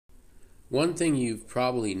One thing you've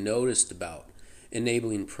probably noticed about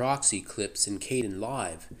enabling proxy clips in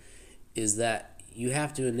KDenlive is that you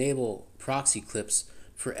have to enable proxy clips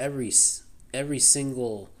for every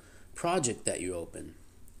single project that you open.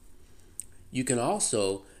 You can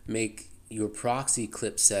also make your proxy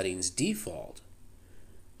clip settings default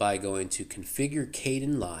by going to Configure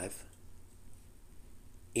KDenlive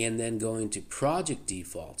and then going to Project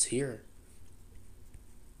Defaults here.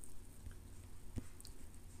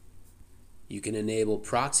 You can enable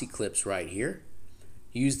proxy clips right here.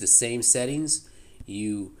 Use the same settings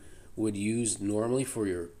you would use normally for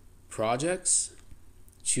your projects.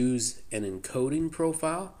 Choose an encoding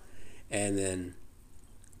profile and then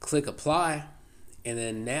click Apply, and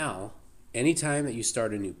then now anytime that you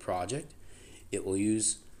start a new project, it will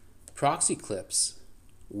use proxy clips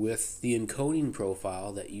with the encoding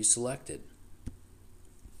profile that you selected.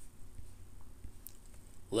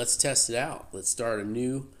 Let's test it out. Let's start a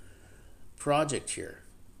new project here.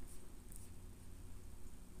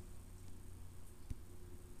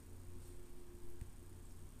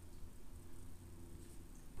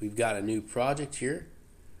 We've got a new project here.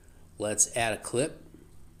 Let's add a clip.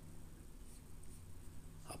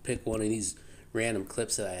 I'll pick one of these random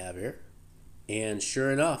clips that I have here. And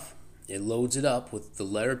sure enough, it loads it up with the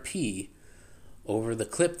letter P over the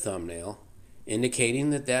clip thumbnail, indicating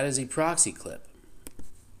that that is a proxy clip.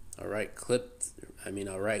 Alright,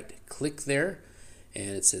 click there,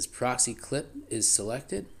 and it says proxy clip is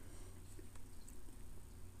selected.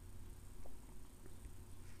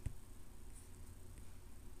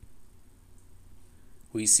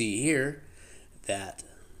 We see here that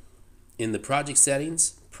in the project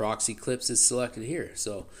settings, proxy clips is selected here.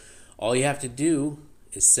 So all you have to do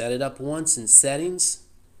is set it up once in settings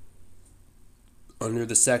under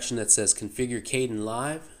the section that says Configure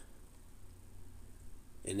KDenlive.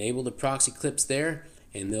 Enable the proxy clips there,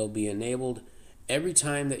 and they'll be enabled every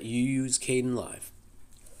time that you use KDenlive.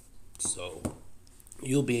 So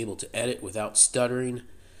you'll be able to edit without stuttering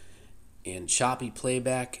and choppy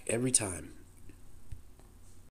playback every time.